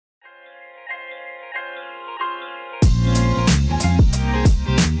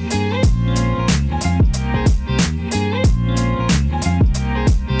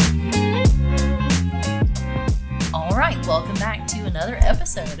another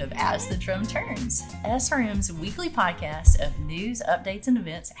episode of As the Drum Turns, SRM's weekly podcast of news, updates, and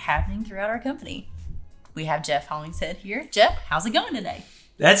events happening throughout our company. We have Jeff Hollingshead here. Jeff, how's it going today?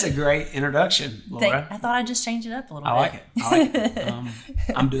 That's a great introduction, Lora. I thought I'd just change it up a little bit. I like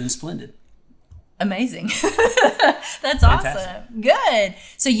it. I'm doing splendid. Amazing. That's awesome. Good.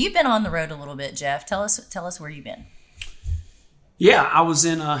 So you've been on the road a little bit, Jeff. Tell us where you've been. Yeah, I was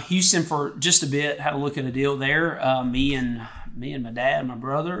in Houston for just a bit. Had a look at a deal there. Me and my dad, my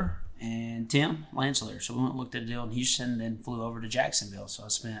brother, and Tim Lansler. So we went and looked at a deal in Houston, then flew over to Jacksonville. So I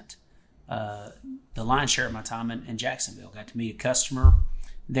spent the lion's share of my time in Jacksonville. Got to meet a customer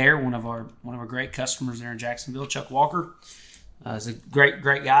there. One of our great customers there in Jacksonville, Chuck Walker. He's a great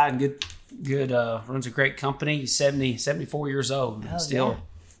guy and good runs a great company. He's 74 years old and still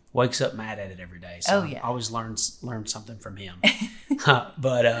wakes up mad at it every day. So I always learn something from him.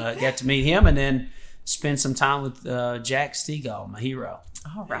 But got to meet him and then spend some time with Jack Stegall, my hero.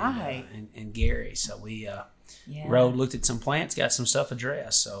 All right. And Gary. So we rode, looked at some plants, got some stuff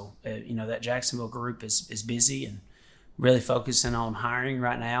addressed. So, that Jacksonville group is busy and really focusing on hiring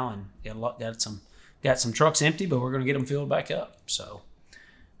right now, and got some trucks empty, but we're going to get them filled back up. So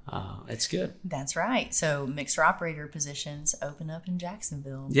it's good. That's right. So mixer operator positions open up in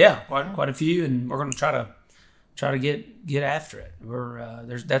Jacksonville. Yeah, quite a few, and we're going to try to get after it.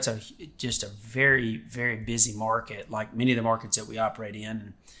 That's just a very, very busy market, like many of the markets that we operate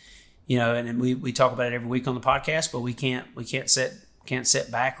in. And we talk about it every week on the podcast, but we can't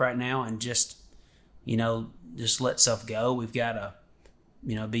sit back right now and just let stuff go. We've got to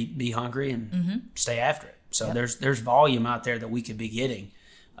be hungry and stay after it. So there's volume out there that we could be getting,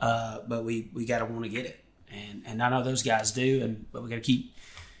 but we got to want to get it, and I know those guys do, but we got to keep,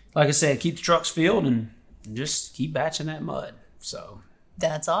 like I said, keep the trucks filled and just keep batching that mud. So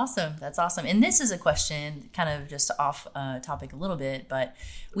that's awesome. And this is a question kind of just off topic a little bit, but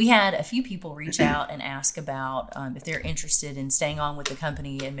we had a few people reach out and ask about if they're interested in staying on with the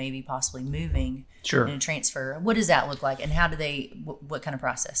company and maybe possibly moving in a transfer. What does that look like, and how do they? What kind of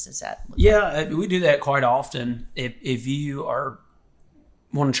process does that look like? We do that quite often. If you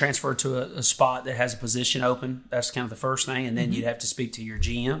want to transfer to a spot that has a position open, that's kind of the first thing, and then you'd have to speak to your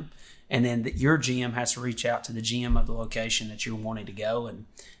GM. And then your GM has to reach out to the GM of the location that you're wanting to go, and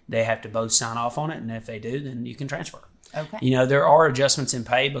they have to both sign off on it. And if they do, then you can transfer. Okay. There are adjustments in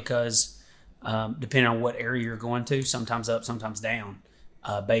pay because depending on what area you're going to, sometimes up, sometimes down,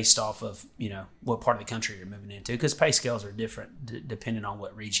 based off of what part of the country you're moving into. Because pay scales are different depending on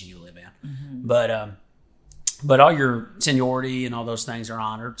what region you live in. Mm-hmm. But all your seniority and all those things are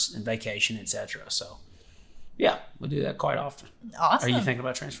honored, and vacation, etc. So. Yeah, we do that quite often. Awesome. Are you thinking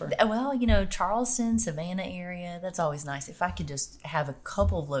about transferring? Well, Charleston, Savannah area, that's always nice. If I could just have a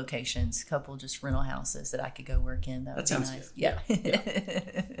couple of locations, just rental houses that I could go work in, that would be nice. Good. Yeah.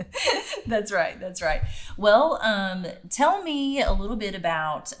 That's right. Well, tell me a little bit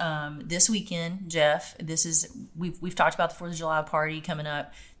about this weekend, Jeff. We've talked about the 4th of July party coming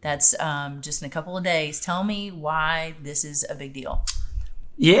up. That's just in a couple of days. Tell me why this is a big deal.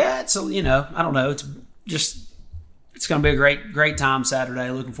 Yeah, it's I don't know. It's going to be a great time Saturday.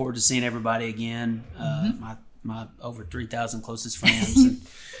 Looking forward to seeing everybody again. My over 3,000 closest friends, and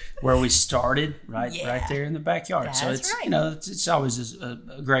where we started, right there in the backyard. That's so it's right. It's always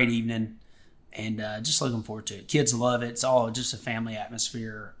a great evening, and just looking forward to it. Kids love it. It's all just a family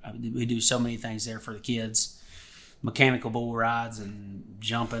atmosphere. We do so many things there for the kids. Mechanical bull rides and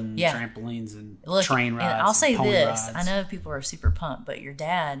jumping trampolines and train rides. And I'll say this. Rides. I know people are super pumped, but your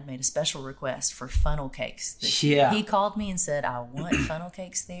dad made a special request for funnel cakes. Yeah. He called me and said, I want funnel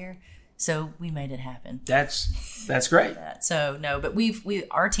cakes there. So we made it happen. That's great. So no, but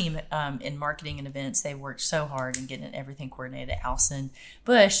our team in marketing and events, they worked so hard in getting everything coordinated. Allison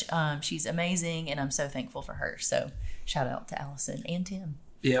Bush, she's amazing, and I'm so thankful for her. So shout out to Allison and Tim.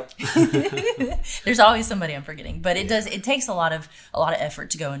 Yep. There's always somebody I'm forgetting, but it takes a lot of effort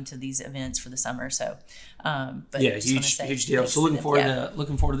to go into these events for the summer. So, huge deal. So looking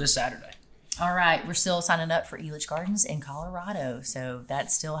forward to this Saturday. All right, we're still signing up for Elitch Gardens in Colorado, so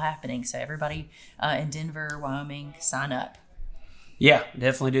that's still happening. So everybody in Denver, Wyoming, sign up. Yeah,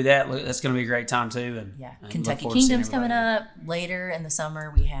 definitely do that. That's going to be a great time too. And Kentucky Kingdom's coming up later in the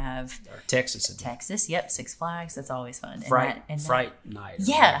summer. We have Texas. Yep, Six Flags. That's always fun. Fright night.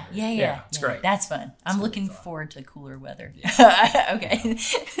 Yeah. It's great. That's fun. I'm looking forward to cooler weather. Yeah. Okay.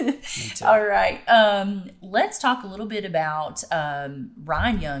 All right. Let's talk a little bit about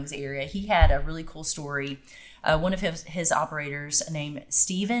Ryan Young's area. He had a really cool story. One of his operators named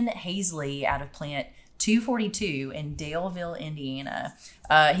Stephen Hazley out of Plant 242 in Daleville, Indiana.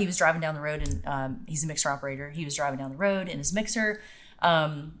 He was driving down the road, and he's a mixer operator. He was driving down the road in his mixer,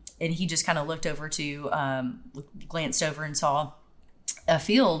 and he just kind of glanced over and saw a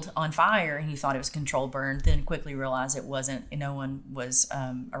field on fire, and he thought it was a controlled burn, then quickly realized it wasn't, and no one was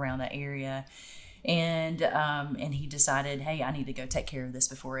around that area. And he decided, hey, I need to go take care of this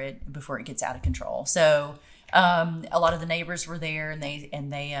before it gets out of control. So a lot of the neighbors were there, and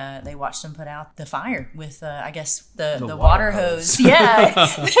they watched him put out the fire with I guess the water hose. Yeah,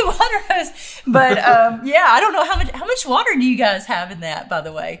 the water hose. But I don't know how much water do you guys have in that, by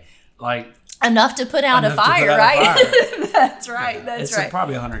the way? Like enough to put out a fire, right? That's right. Yeah, that's it's right.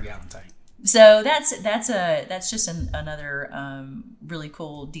 Probably 100-gallon tank. So that's just another really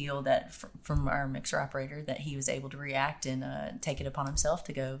cool deal that from our mixer operator, that he was able to react and take it upon himself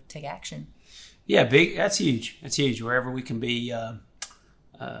to go take action. Yeah, big. That's huge. That's huge. Wherever we can be,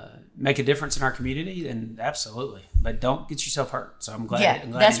 make a difference in our community, then absolutely. But don't get yourself hurt. So I'm glad. Yeah,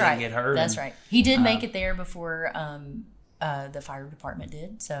 that's right. Didn't get hurt. That's right. He did make it there before the fire department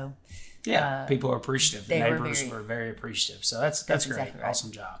did. So yeah, people are appreciative. The neighbors were were very appreciative. So that's great. Exactly right.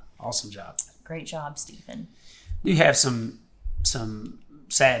 Awesome job. Great job, Stephen. We have some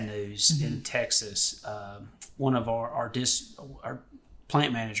sad news in Texas. One of our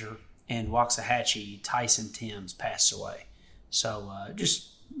plant manager in Waxahachie, Tyson Timms, passed away. So just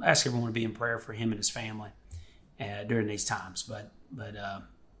ask everyone to be in prayer for him and his family during these times. But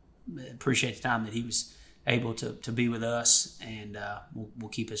appreciate the time that he was able to be with us, and we'll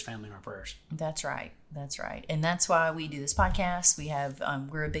keep his family in our prayers. That's right. And that's why we do this podcast. We have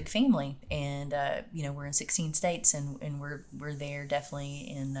we're a big family, and we're in 16 states, and we're there definitely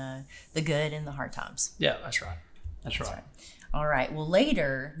in the good and the hard times. Yeah, that's right. That's right. All right. Well,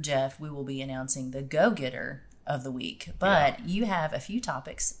 later, Jeff, we will be announcing the go-getter of the week, but you have a few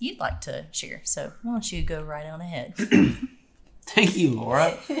topics you'd like to share. So why don't you go right on ahead? Thank you,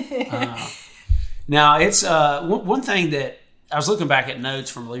 Lora. Now, it's one thing that I was looking back at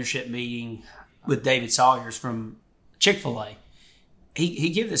notes from a leadership meeting with David Sawyers from Chick-fil-A. He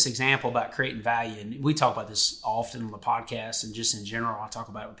gave this example about creating value, and we talk about this often on the podcast, and just in general, I talk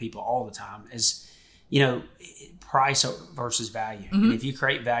about it with people all the time, is, price versus value. Mm-hmm. And if you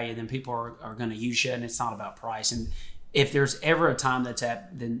create value, then people are going to use you, and it's not about price. And if there's ever a time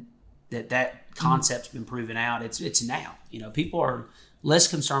that concept's been proven out, it's now. People are less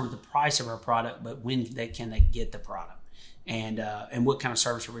concerned with the price of our product, but when can they get the product, and what kind of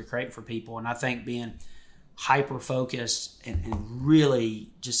service are we creating for people. And I think being hyper focused and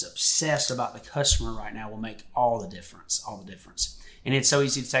really just obsessed about the customer right now will make all the difference. And it's so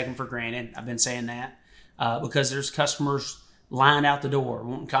easy to take them for granted. I've been saying that because there's customers lined out the door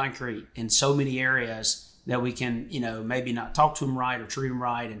wanting concrete in so many areas that we can maybe not talk to them right or treat them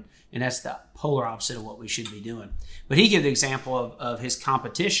right, and that's the polar opposite of what we should be doing. But he gave the example of his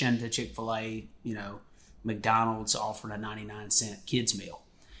competition to Chick-fil-A, McDonald's offered a 99-cent kids meal,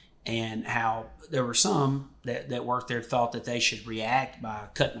 and how there were some that worked there thought that they should react by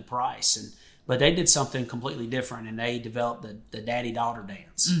cutting the price, but they did something completely different, and they developed the daddy-daughter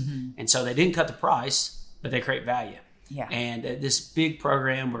dance. Mm-hmm. And so they didn't cut the price, but they create value. Yeah. And this big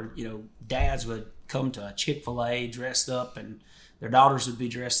program where dads would come to a Chick-fil-A dressed up, and their daughters would be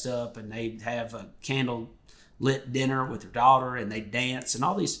dressed up, and they'd have a candle-lit dinner with their daughter, and they'd dance, and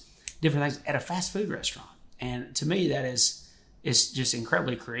all these different things at a fast food restaurant. And to me, that is just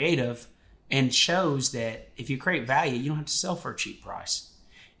incredibly creative, and shows that if you create value, you don't have to sell for a cheap price.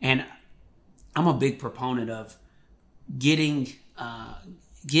 And I'm a big proponent of getting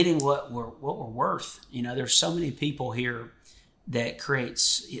what we're worth. There's so many people here that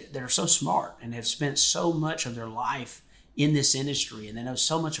are so smart and have spent so much of their life in this industry, and they know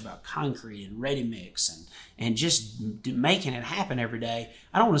so much about concrete and ready mix and just making it happen every day.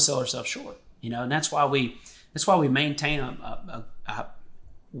 I don't want to sell ourselves short, and that's why we maintain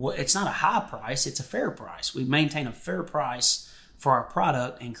it's not a high price, it's a fair price. We maintain a fair price for our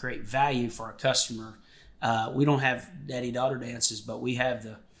product and create value for our customer. We don't have daddy-daughter dances, but we have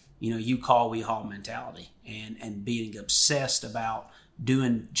the, you call, we haul mentality, and being obsessed about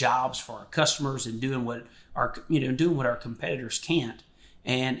doing jobs for our customers and doing what our competitors can't.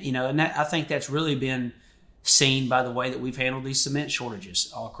 And, and that, I think that's really been seen by the way that we've handled these cement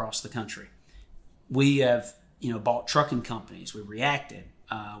shortages all across the country. We have, bought trucking companies. We've reacted.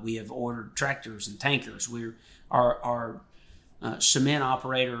 We have ordered tractors and tankers. Our cement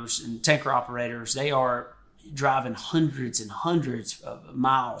operators and tanker operators, they are driving hundreds and hundreds of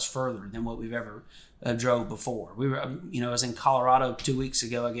miles further than what we've ever drove before. We were, I was in Colorado 2 weeks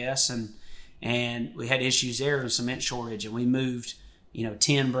ago, I guess, and we had issues there, a cement shortage, and we moved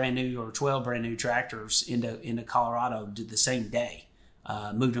 10 brand new or 12 brand new tractors into Colorado the same day.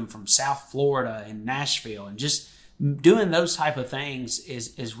 Moved them from South Florida and Nashville, and just doing those type of things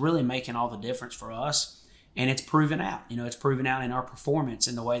is really making all the difference for us. And it's proven out. It's proven out in our performance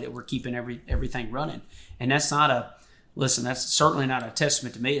in the way that we're keeping everything running. And that's that's certainly not a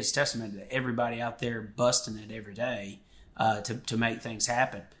testament to me. It's a testament to everybody out there busting it every day to make things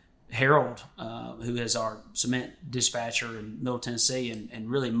happen. Harold, who is our cement dispatcher in Middle Tennessee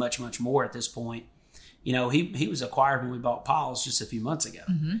and really much, much more at this point, he was acquired when we bought Piles just a few months ago.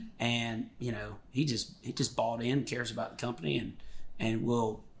 Mm-hmm. And, he just bought in, cares about the company, and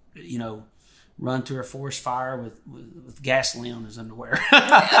will, run through a forest fire with gasoline on his underwear.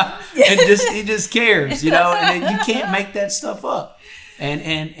 And he just cares, and you can't make that stuff up.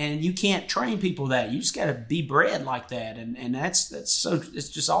 And you can't train people that. You just got to be bred like that. And that's so, it's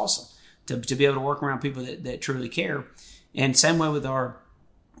just awesome to be able to work around people that truly care. And same way with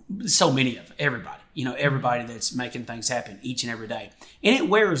so many of everybody, everybody that's making things happen each and every day. And it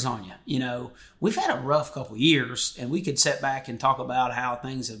wears on you. We've had a rough couple of years, and we could sit back and talk about how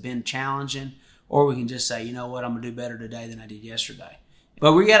things have been challenging, or we can just say, you know what, I'm going to do better today than I did yesterday.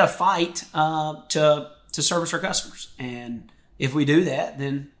 But we got to fight to service our customers. And if we do that,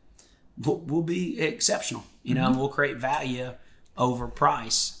 then we'll be exceptional, and we'll create value over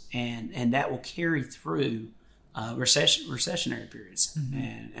price, and that will carry through recessionary periods.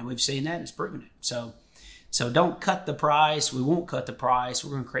 Mm-hmm. And we've seen that, and it's proven it. So don't cut the price. We won't cut the price.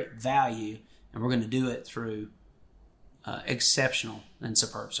 We're going to create value, and we're going to do it through exceptional and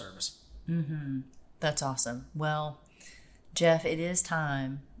superb service. Mm-hmm. That's awesome. Well, Jeff, it is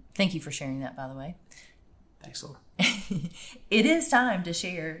time. Thank you for sharing that, by the way. Thanks, Lora. It is time to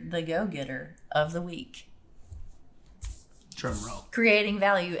share the go-getter of the week. Drum roll. Creating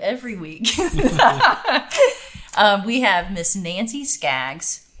value every week. We have Miss Nancy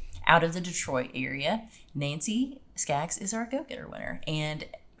Skaggs out of the Detroit area. Nancy Skaggs is our go-getter winner, and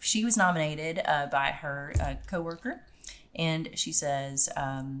she was nominated by her coworker, and she says,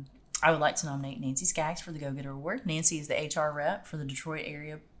 I would like to nominate Nancy Skaggs for the Go-Getter Award. Nancy is the HR rep for the Detroit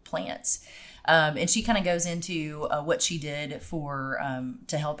area plants. And she kind of goes into what she did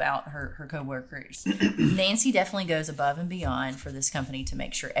to help out her coworkers. Nancy definitely goes above and beyond for this company to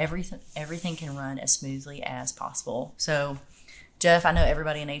make sure everything can run as smoothly as possible. So, Jeff, I know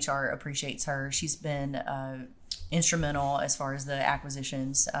everybody in HR appreciates her. She's been instrumental as far as the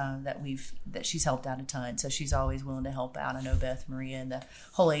acquisitions that she's helped out a ton. So she's always willing to help out. I know Beth, Maria, and the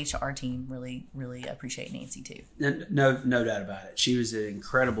whole HR team really, really appreciate Nancy too. No doubt about it. She was an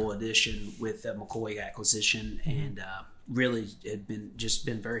incredible addition with the McCoy acquisition, and really had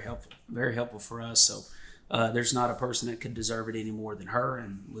been very helpful for us. So there's not a person that could deserve it any more than her,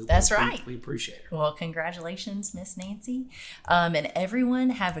 and that's right. We appreciate her. Well, congratulations, Miss Nancy, and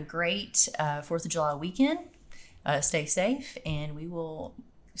everyone have a great 4th of July weekend. Stay safe, and we will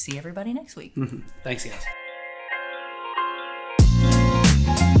see everybody next week. Thanks, guys.